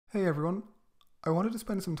Hey everyone, I wanted to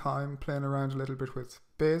spend some time playing around a little bit with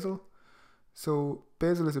Bazel. So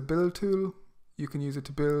Bazel is a build tool. You can use it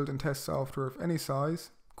to build and test software of any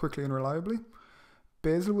size, quickly and reliably.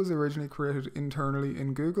 Bazel was originally created internally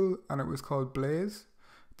in Google and it was called Blaze.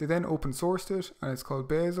 They then open sourced it and it's called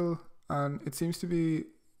Bazel, and it seems to be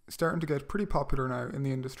starting to get pretty popular now in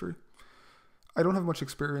the industry. I don't have much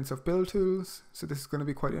experience of build tools, so this is going to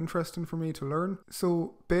be quite interesting for me to learn.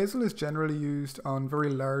 So Bazel is generally used on very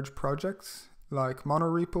large projects, like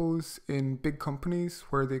monorepos in big companies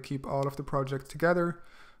where they keep all of the projects together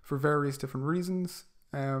for various different reasons.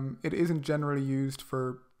 It isn't generally used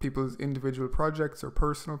for people's individual projects or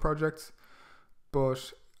personal projects,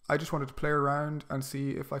 but I just wanted to play around and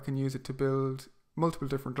see if I can use it to build multiple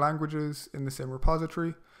different languages in the same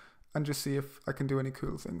repository and just see if I can do any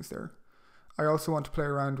cool things there. I also want to play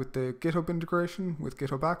around with the GitHub integration with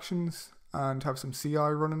GitHub Actions and have some CI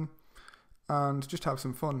running and just have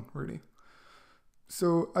some fun, really.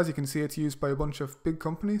 So as you can see, it's used by a bunch of big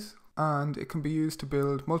companies and it can be used to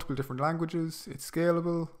build multiple different languages. It's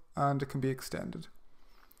scalable and it can be extended.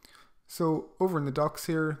 So over in the docs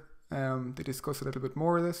here, they discuss a little bit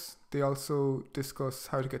more of this. They also discuss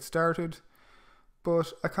how to get started,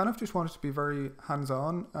 but I kind of just wanted to be very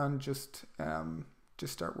hands-on and just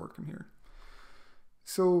start working here.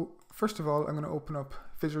 So first of all, I'm going to open up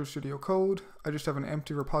Visual Studio Code. I just have an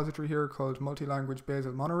empty repository here called multi-language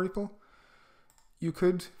Bazel monorepo. You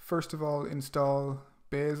could first of all install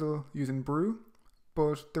Bazel using brew,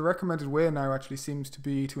 but the recommended way now actually seems to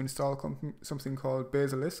be to install something called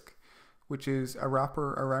Basilisk, which is a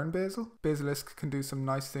wrapper around Bazel. Basilisk can do some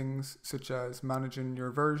nice things such as managing your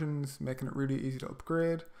versions, making it really easy to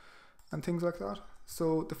upgrade, and things like that.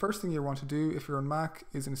 So the first thing you want to do if you're on Mac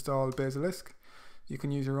is install Basilisk. You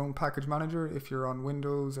can use your own package manager if you're on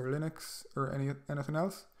Windows or Linux or anything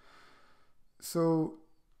else. So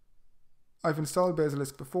I've installed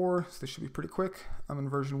Basilisk before, so this should be pretty quick. I'm in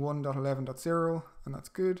version 1.11.0 and that's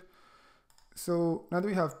good. So now that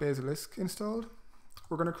we have Basilisk installed,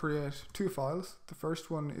 we're going to create two files. The first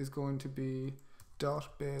one is going to be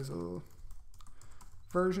 .bazel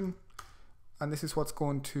version, and this is what's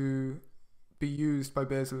going to be used by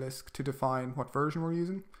Basilisk to define what version we're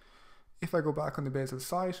using. If I go back on the Bazel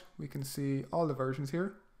site, we can see all the versions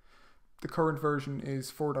here. The current version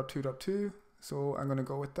is 4.2.2, so I'm going to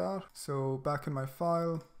go with that. So back in my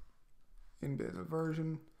file, in Bazel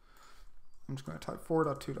version, I'm just going to type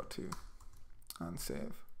 4.2.2 and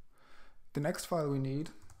save. The next file we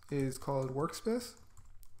need is called Workspace.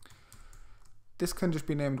 This can just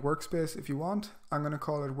be named Workspace if you want. I'm going to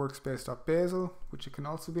call it workspace.bazel, which it can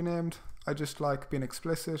also be named. I just like being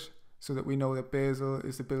explicit so that we know that Bazel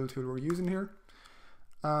is the build tool we're using here.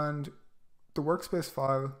 And the Workspace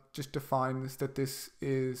file just defines that this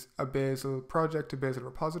is a Bazel project, a Bazel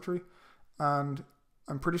repository, and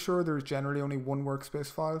I'm pretty sure there's generally only one Workspace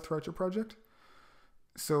file throughout your project.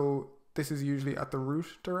 So this is usually at the root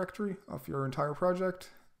directory of your entire project,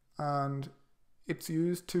 and it's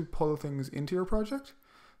used to pull things into your project.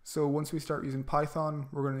 So once we start using Python,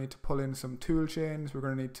 we're going to need to pull in some tool chains, we're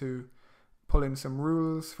going to need to pull in some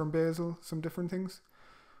rules from Bazel, some different things.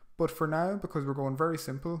 But for now, because we're going very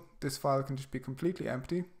simple, this file can just be completely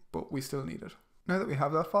empty, but we still need it. Now that we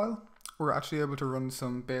have that file, we're actually able to run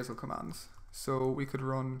some Bazel commands. So we could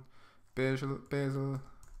run Bazel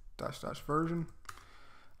 -- version,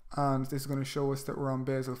 and this is going to show us that we're on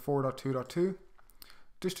Bazel 4.2.2.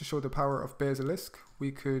 Just to show the power of Basilisk,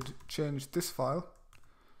 we could change this file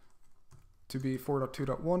to be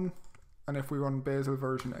 4.2.1, and if we run Bazel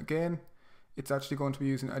version again, it's actually going to be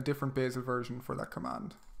using a different Bazel version for that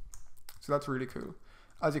command. So that's really cool.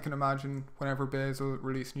 As you can imagine, whenever Bazel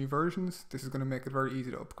release new versions, this is going to make it very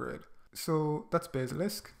easy to upgrade. So that's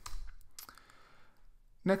Basilisk.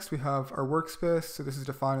 Next we have our workspace. So this is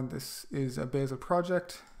defining this is a Bazel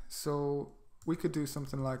project. So we could do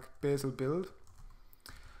something like Bazel build.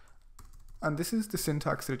 And this is the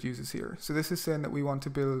syntax that it uses here. So this is saying that we want to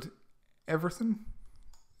build everything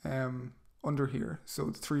under here. So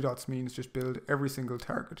the 3 dots means just build every single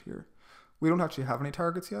target here. We don't actually have any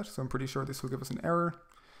targets yet, so I'm pretty sure this will give us an error.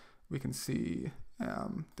 We can see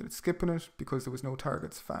that it's skipping it because there was no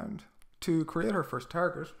targets found. To create our first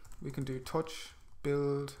target, we can do touch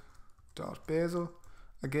build.bazel.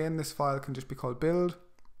 Again, this file can just be called build,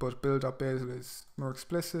 but build.bazel is more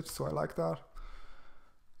explicit, so I like that.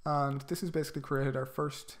 And this has basically created our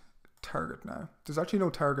first target now. There's actually no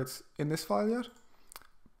targets in this file yet,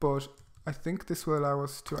 but I think this will allow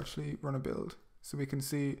us to actually run a build. So we can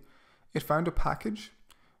see it found a package,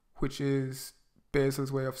 which is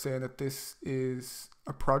Bazel's way of saying that this is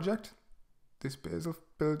a project. This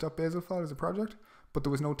build.bazel file is a project, but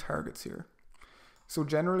there was no targets here. So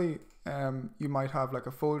generally, you might have like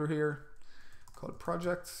a folder here called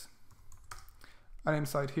projects. And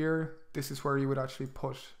inside here, this is where you would actually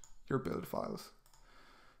put your build files.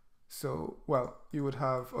 So, well, you would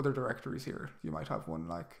have other directories here. You might have one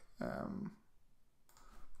like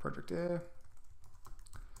project A.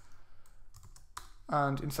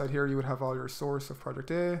 And inside here, you would have all your source of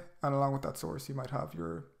project A. And along with that source, you might have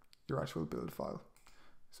your actual build file.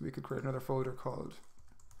 So we could create another folder called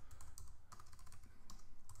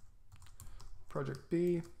project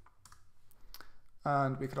B.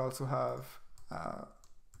 And we could also have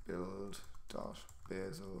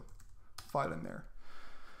build.bazel file in there.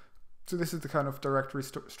 So this is the kind of directory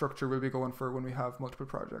structure we'll be going for when we have multiple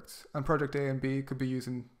projects. And project A and B could be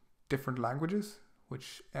using different languages,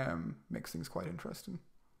 which makes things quite interesting.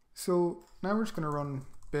 So now we're just going to run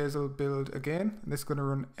Bazel build again, and this is going to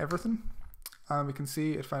run everything. And we can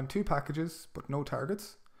see it found 2 packages, but no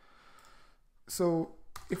targets. So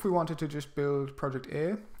if we wanted to just build project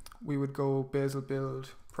A, we would go Bazel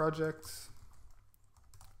build projects,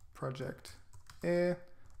 project A.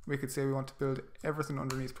 We could say we want to build everything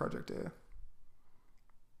underneath project A.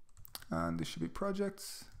 And this should be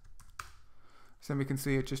projects. So then we can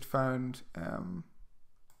see it just found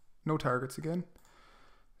no targets again.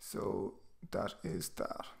 So that is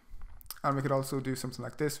that. And we could also do something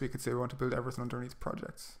like this. We could say we want to build everything underneath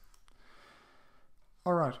projects.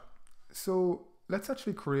 All right, so let's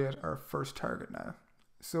actually create our first target now.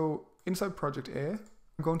 So inside project A,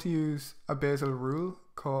 I'm going to use a Bazel rule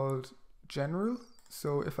called genrule.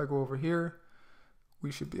 So if I go over here,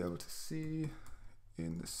 we should be able to see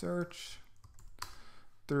in the search,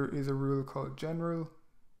 there is a rule called genrule.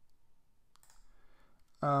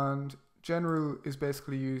 And genrule is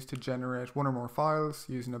basically used to generate one or more files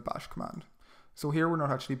using a bash command. So here we're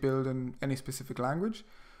not actually building any specific language.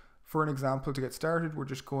 For an example, to get started, we're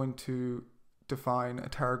just going to define a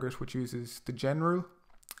target which uses the genrule,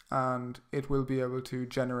 and it will be able to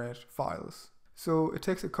generate files. So it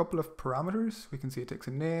takes a couple of parameters. We can see it takes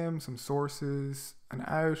a name, some sources, an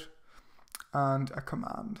out, and a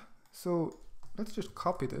command. So let's just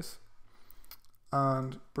copy this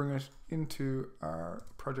and bring it into our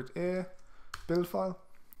project A build file.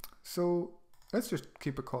 So let's just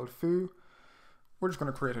keep it called foo. We're just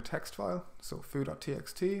going to create a text file, so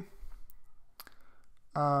foo.txt.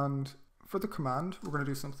 And for the command, we're going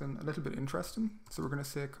to do something a little bit interesting. So we're going to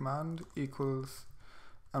say command equals,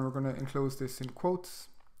 and we're going to enclose this in quotes.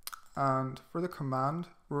 And for the command,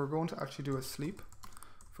 we're going to actually do a sleep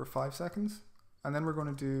for 5 seconds. And then we're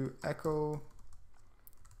going to do echo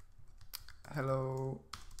hello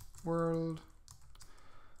world,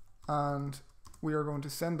 and we are going to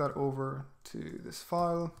send that over to this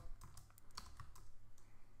file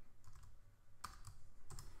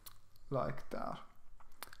like that.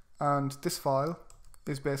 And this file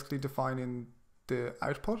is basically defining the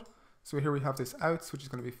output. So here we have this outs, which is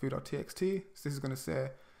going to be foo.txt. So this is going to say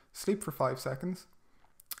sleep for 5 seconds,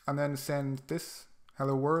 and then send this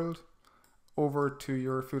hello world over to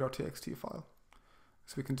your foo.txt file.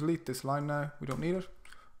 So we can delete this line now, we don't need it.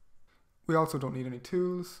 We also don't need any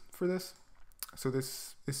tools for this. So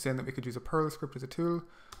this is saying that we could use a Perl script as a tool,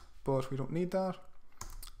 but we don't need that.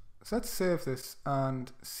 So let's save this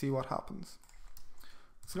and see what happens.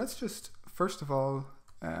 So let's just, first of all,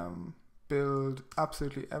 build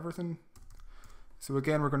absolutely everything. So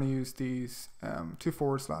again, we're going to use these 2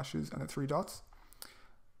 forward slashes and the 3 dots.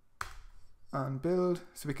 And build,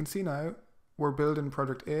 so we can see now, we're building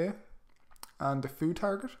project A, and the foo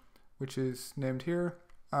target, which is named here,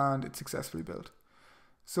 and it's successfully built.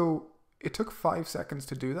 So it took 5 seconds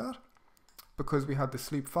to do that because we had the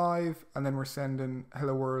sleep 5, and then we're sending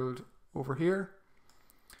hello world over here.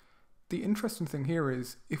 The interesting thing here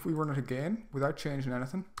is if we run it again without changing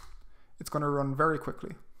anything, it's going to run very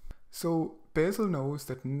quickly. So Bazel knows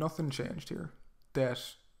that nothing changed here, that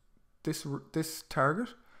this target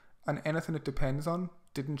and anything it depends on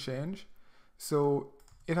didn't change. So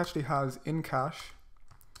it actually has in cache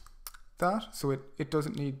that, so it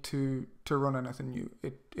doesn't need to run anything new.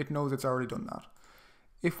 It knows it's already done that.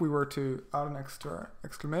 If we were to add an extra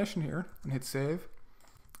exclamation here and hit save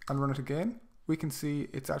and run it again, we can see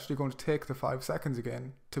it's actually going to take the 5 seconds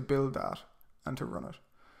again to build that and to run it.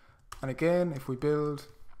 And again, if we build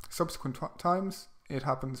subsequent times, it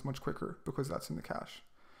happens much quicker because that's in the cache.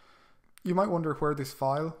 You might wonder where this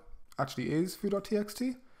file actually is,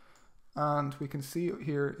 foo.txt. And we can see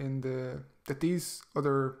here in that these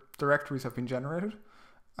other directories have been generated,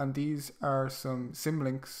 and these are some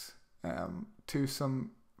symlinks to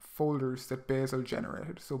some folders that Bazel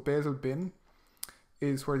generated. So Bazel bin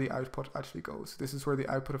is where the output actually goes. This is where the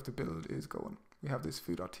output of the build is going. we have this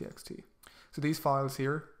foo.txt. So these files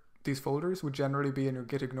here, these folders would generally be in your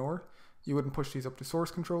git ignore. You wouldn't push these up to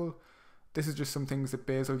source control. This is just some things that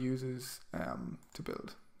Bazel uses to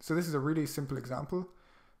build. So this is a really simple example.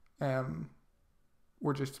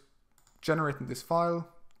 We're just generating this file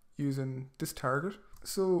using this target.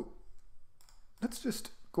 So let's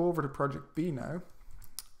just go over to project B now,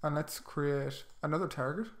 and let's create another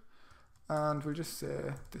target, and we'll just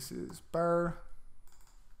say this is bar,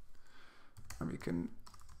 and we can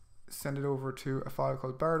send it over to a file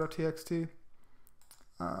called bar.txt,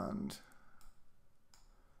 and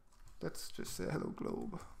let's just say hello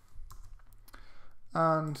globe,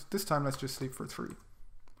 and this time let's just sleep for 3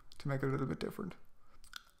 to make it a little bit different.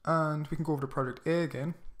 And we can go over to project A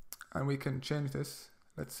again, and we can change this.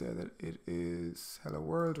 Let's say that it is hello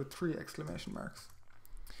world with 3 exclamation marks.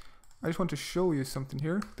 I just want to show you something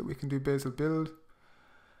here that we can do Bazel build.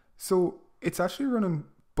 So it's actually running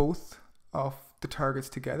both of the targets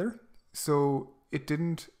together. So it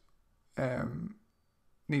didn't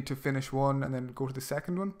need to finish one and then go to the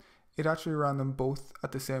second one. It actually ran them both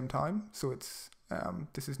at the same time. So it's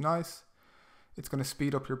this is nice. It's going to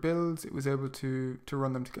speed up your builds. It was able to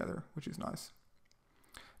run them together, which is nice.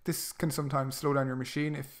 This can sometimes slow down your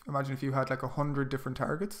machine. Imagine if you had like 100 different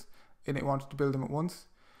targets and it wanted to build them at once.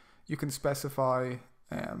 You can specify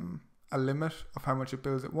a limit of how much it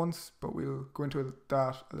builds at once, but we'll go into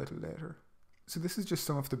that a little later. So this is just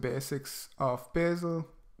some of the basics of Bazel.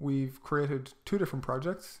 We've created 2 different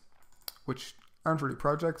projects, which aren't really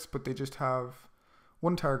projects, but they just have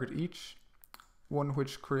one target each. One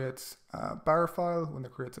which creates a bar file, one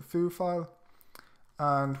that creates a foo file.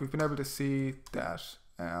 And we've been able to see that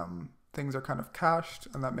things are kind of cached,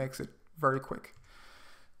 and that makes it very quick.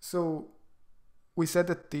 So we said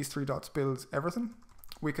that these 3 dots builds everything.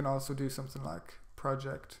 We can also do something like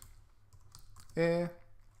project A,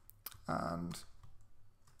 and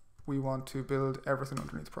we want to build everything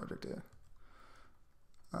underneath project A.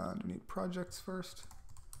 And we need projects first.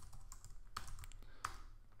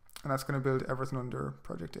 And that's going to build everything under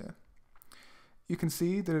project A. You can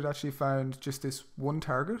see that it actually found just this one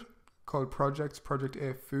target called projects project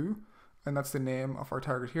A foo, and that's the name of our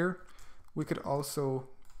target here. We could also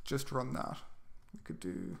just run that. We could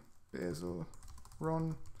do Bazel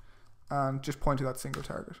run and just point to that single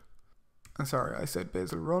target. And sorry, I said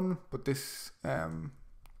Bazel run, but this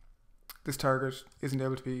this target isn't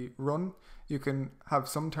able to be run. You can have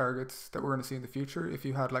some targets that we're going to see in the future. If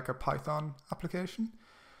you had like a Python application,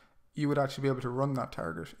 you would actually be able to run that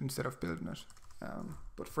target instead of building it.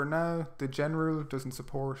 But for now, the genrule doesn't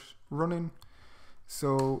support running,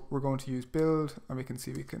 so we're going to use build, and we can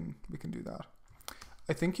see we can do that.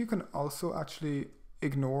 I think you can also actually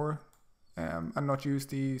ignore and not use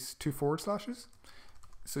these 2 forward slashes.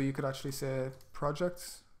 So you could actually say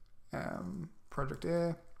projects, project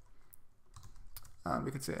A, and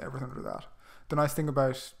we could say everything under that. The nice thing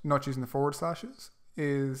about not using the forward slashes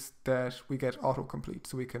is that we get autocomplete,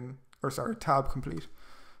 so we can, or sorry, tab complete.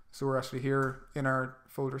 So we're actually here in our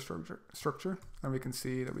folder structure, and we can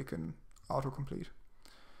see that we can autocomplete.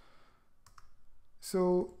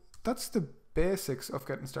 So that's the basics of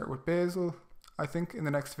getting started with Bazel. I think in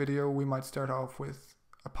the next video we might start off with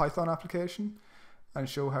a Python application and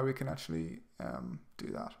show how we can actually do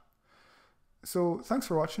that. So thanks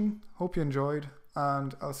for watching, hope you enjoyed,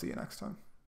 and I'll see you next time.